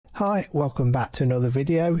Hi, welcome back to another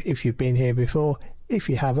video if you've been here before. If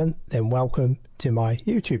you haven't, then welcome to my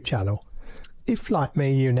YouTube channel. If, like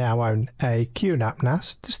me, you now own a QNAP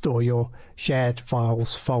NAS to store your shared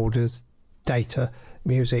files, folders, data,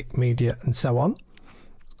 music, media and so on,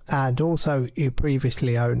 and also you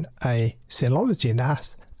previously own a Synology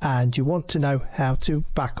NAS and you want to know how to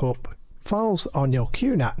back up files on your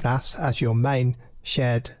QNAP NAS as your main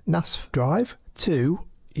shared NAS drive to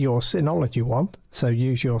your Synology one, so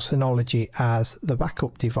use your Synology as the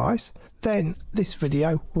backup device, then this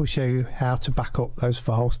video will show you how to back up those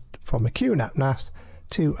files from a QNAP NAS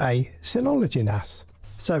to a Synology NAS.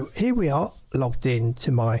 So here we are logged in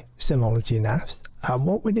to my Synology NAS, and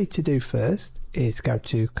what we need to do first is go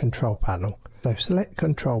to Control Panel. So select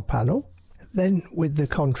Control Panel, then with the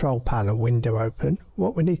Control Panel window open,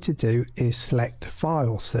 what we need to do is select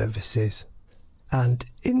File Services. And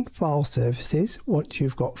in File Services, once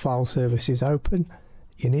you've got File Services open,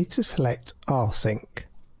 you need to select rsync.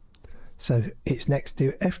 So it's next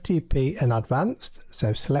to FTP and Advanced,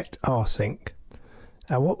 so select rsync.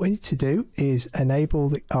 And what we need to do is enable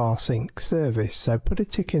the rsync service. So put a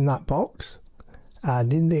tick in that box,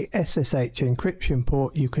 and in the SSH encryption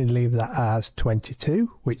port you can leave that as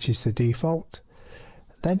 22, which is the default.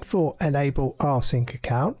 Then for enable rsync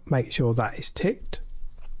account, make sure that is ticked.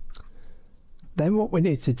 Then what we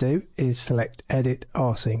need to do is select edit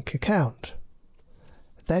rsync account.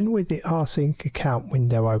 Then with the rsync account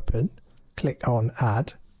window open, click on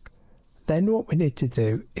add. Then what we need to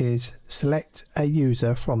do is select a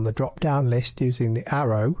user from the drop down list using the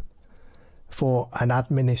arrow for an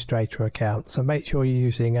administrator account. So make sure you're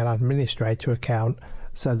using an administrator account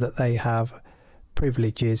so that they have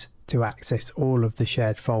privileges to access all of the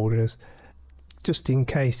shared folders, just in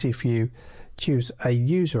case if you choose a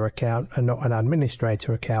user account and not an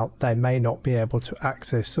administrator account, they may not be able to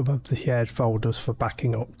access some of the shared folders for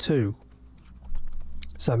backing up too.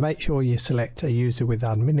 So make sure you select a user with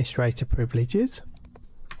administrator privileges.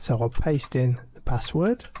 So I'll paste in the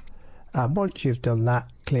password, and once you've done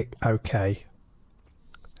that, click OK.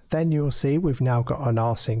 Then you'll see we've now got an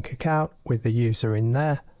rsync account with the user in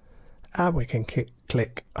there, and we can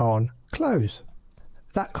click on close.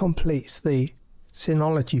 That completes the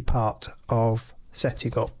Synology part of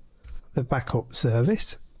setting up the backup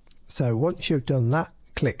service. So once you've done that,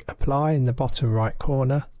 click apply in the bottom right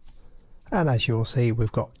corner, and as you'll see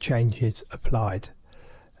we've got changes applied.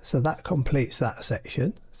 So that completes that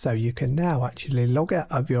section. So you can now actually log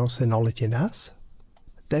out of your Synology NAS.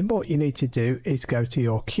 Then what you need to do is go to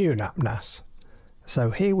your QNAP NAS.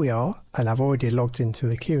 So here we are, and I've already logged into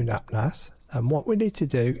the QNAP NAS, and what we need to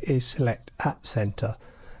do is select App Center.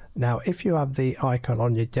 Now if you have the icon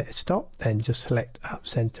on your desktop, then just select App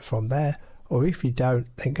Center from there, or if you don't,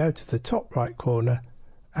 then go to the top right corner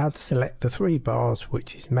and select the three bars,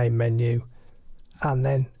 which is main menu, and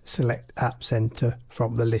then select App Center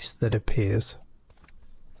from the list that appears.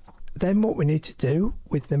 Then what we need to do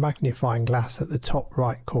with the magnifying glass at the top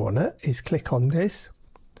right corner is click on this,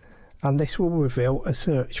 and this will reveal a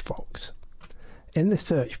search box. In the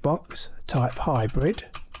search box, type hybrid,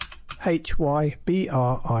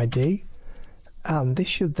 HYBRID, and this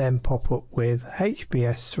should then pop up with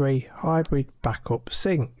HBS3 Hybrid Backup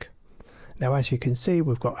Sync. Now as you can see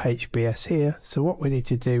we've got HBS here, so what we need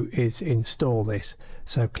to do is install this.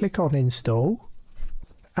 So click on install,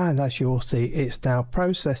 and as you will see it's now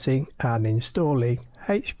processing and installing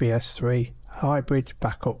HBS3 Hybrid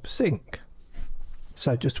Backup Sync.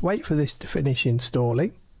 So just wait for this to finish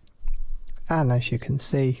installing. And as you can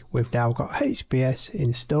see we've now got HBS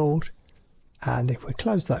installed, and if we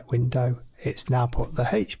close that window it's now put the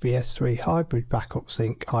HBS3 Hybrid Backup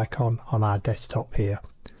Sync icon on our desktop here.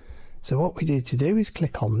 So what we need to do is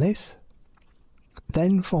click on this.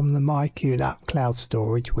 Then from the My QNAP Cloud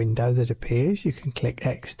Storage window that appears, you can click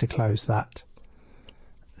X to close that.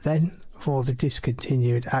 Then for the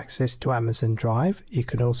discontinued access to Amazon Drive you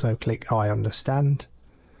can also click I understand.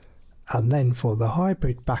 And then for the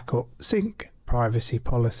Hybrid Backup Sync privacy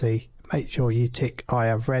policy, make sure you tick I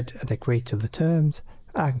have read and agree to the terms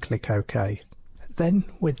and click OK. Then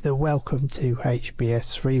with the Welcome to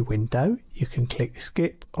HBS3 window you can click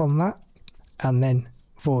skip on that, and then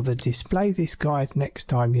for the display this guide next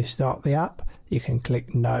time you start the app you can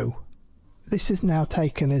click no. This has now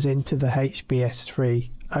taken us into the HBS3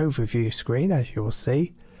 overview screen, as you'll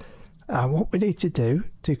see, and what we need to do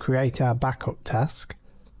to create our backup task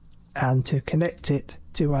and to connect it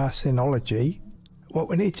to our Synology, what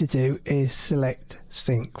we need to do is select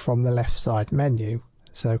sync from the left side menu.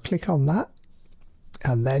 So click on that,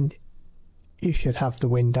 and then you should have the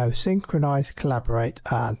window synchronize, collaborate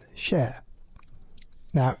and share.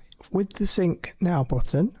 Now with the Sync Now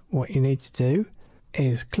button, what you need to do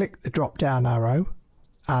is click the drop down arrow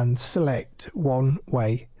and select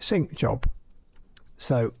one-way sync job.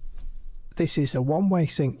 So this is a one-way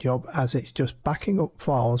sync job, as it's just backing up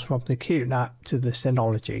files from the QNAP to the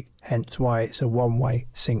Synology, hence why it's a one-way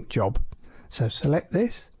sync job. So select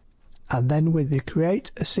this, and then with the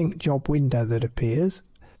Create a Sync Job window that appears,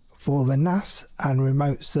 for the NAS and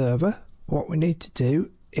remote server, what we need to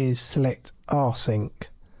do is select rsync.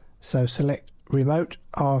 So select Remote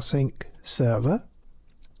rsync Server,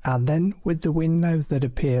 and then with the window that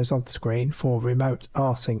appears on the screen for Remote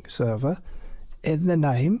rsync Server, in the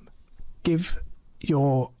name, give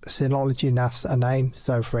your Synology NAS a name.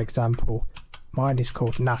 So for example, mine is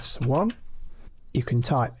called NAS1. You can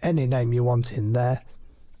type any name you want in there,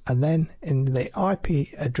 and then in the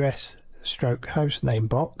IP address stroke hostname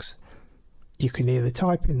box, you can either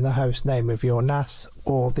type in the host name of your NAS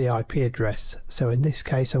or the IP address. So in this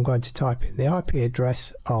case, I'm going to type in the IP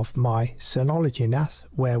address of my Synology NAS,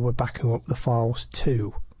 where we're backing up the files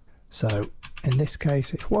to. So in this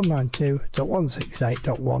case, it's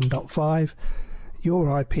 192.168.1.5.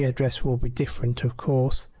 Your IP address will be different, of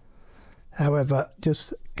course. However,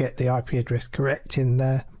 just get the IP address correct in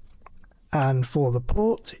there. And for the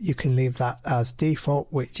port, you can leave that as default,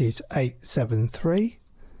 which is 873.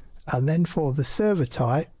 And then for the server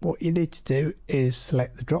type, what you need to do is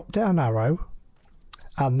select the drop down arrow,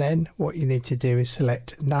 and then what you need to do is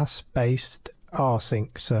select NAS based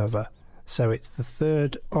rsync server. So it's the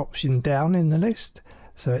third option down in the list.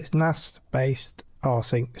 So it's NAS based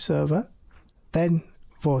rsync server. Then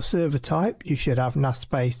for server type, you should have NAS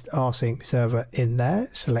based rsync server in there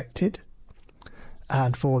selected.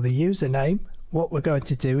 And for the username, what we're going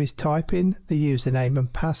to do is type in the username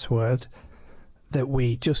and password that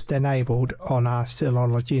we just enabled on our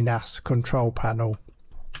Synology NAS control panel.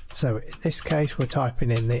 So in this case, we're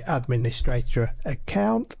typing in the administrator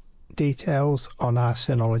account details on our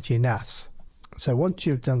Synology NAS. So once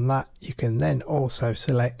you've done that, you can then also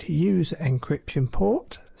select use encryption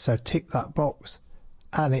port. So tick that box,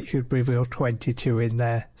 and it should reveal 22 in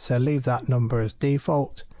there. So leave that number as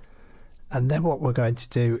default. And then what we're going to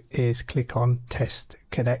do is click on test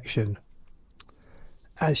connection.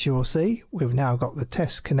 As you will see, we've now got the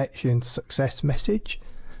test connection success message.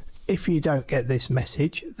 If you don't get this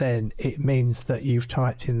message, then it means that you've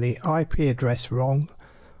typed in the IP address wrong,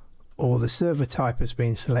 or the server type has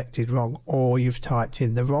been selected wrong, or you've typed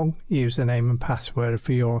in the wrong username and password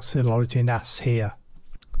for your Synology NAS here.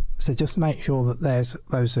 So just make sure that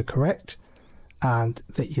those are correct and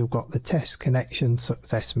that you've got the test connection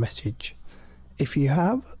success message. If you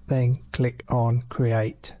have, then click on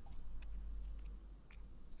Create.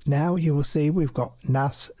 Now you will see we've got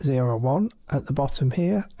NAS01 at the bottom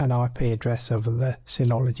here, an IP address of the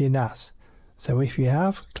Synology NAS. So if you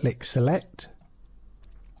have, click Select.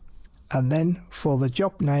 And then for the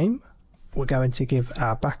job name, we're going to give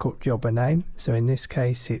our backup job a name. So in this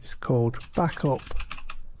case, it's called Backup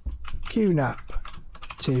QNAP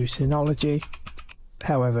to Synology.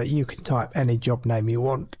 However, you can type any job name you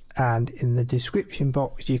want, and in the description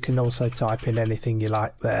box you can also type in anything you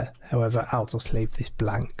like there. However, I'll just leave this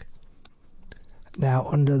blank. Now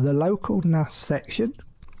under the local NAS section,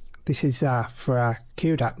 this is for our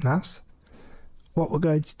QNAP NAS. What we're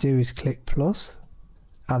going to do is click plus,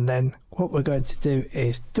 and then what we're going to do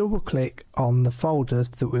is double click on the folders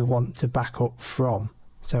that we want to back up from.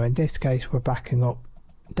 So in this case, we're backing up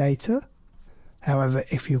data. However,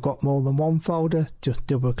 if you've got more than one folder, just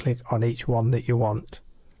double click on each one that you want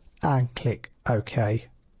and click OK.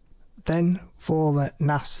 Then for the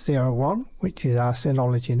NAS01, which is our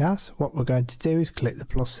Synology NAS, what we're going to do is click the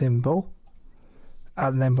plus symbol,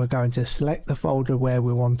 and then we're going to select the folder where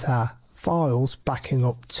we want our files backing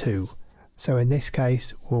up to. So in this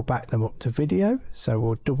case, we'll back them up to video, so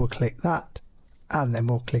we'll double click that, and then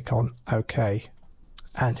we'll click on OK.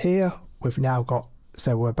 And here we've now got,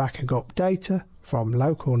 so we're backing up data from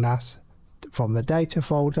local NAS, from the data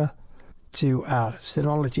folder to our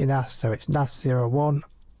Synology NAS, so it's NAS01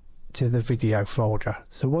 to the video folder.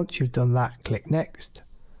 So once you've done that, click next.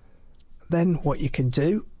 Then what you can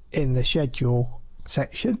do in the schedule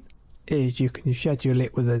section is you can schedule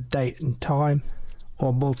it with a date and time,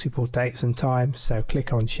 or multiple dates and times. So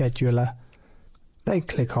click on scheduler, then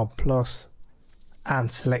click on plus,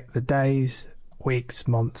 and select the days, weeks,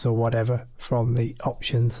 months, or whatever from the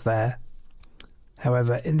options there.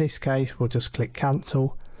 However, in this case, we'll just click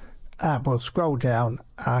cancel, and we'll scroll down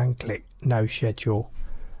and click no schedule.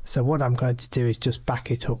 So what I'm going to do is just back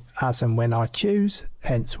it up as and when I choose,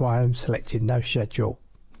 hence why I'm selecting no schedule.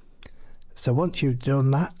 So once you've done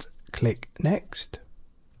that, click next.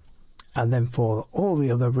 And then for all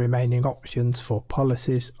the other remaining options for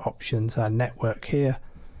policies, options and network here,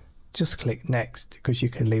 just click next, because you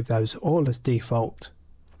can leave those all as default.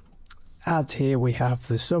 And here we have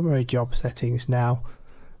the summary job settings now.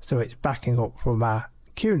 So it's backing up from our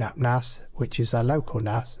QNAP NAS, which is our local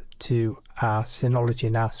NAS, to our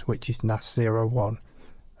Synology NAS, which is NAS 01.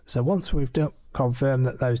 So once we've confirmed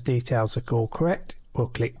that those details are all correct, we'll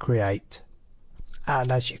click create.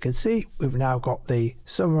 And as you can see, we've now got the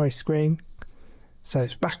summary screen. So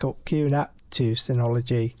it's back up QNAP to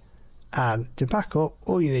Synology, and to back up,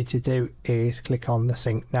 all you need to do is click on the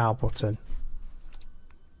Sync Now button.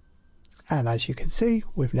 And as you can see,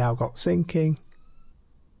 we've now got syncing,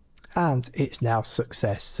 and it's now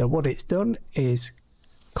success. So what it's done is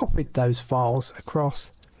copied those files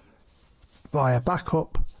across via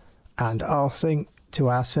backup and rsync to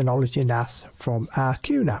our Synology NAS from our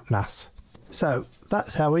QNAP NAS. So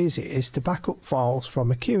that's how easy it is to back up files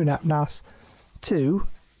from a QNAP NAS to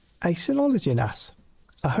a Synology NAS.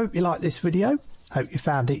 I hope you liked this video, hope you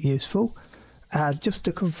found it useful, and just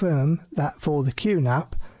to confirm that for the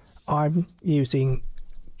QNAP, I'm using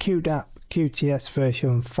QNAP QTS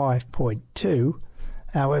version 5.2.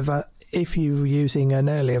 However, if you're using an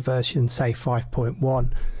earlier version, say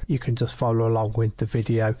 5.1, you can just follow along with the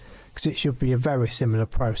video, because it should be a very similar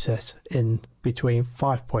process in between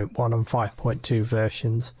 5.1 and 5.2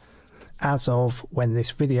 versions as of when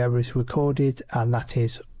this video is recorded, and that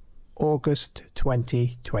is August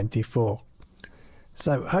 2024.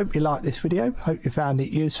 So hope you liked this video, hope you found it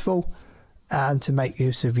useful, and to make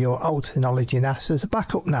use of your old Synology NAS as a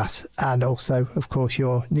backup NAS, and also of course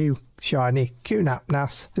your new shiny QNAP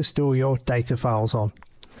NAS to store your data files on.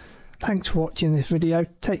 Thanks for watching this video,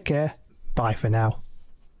 take care, bye for now.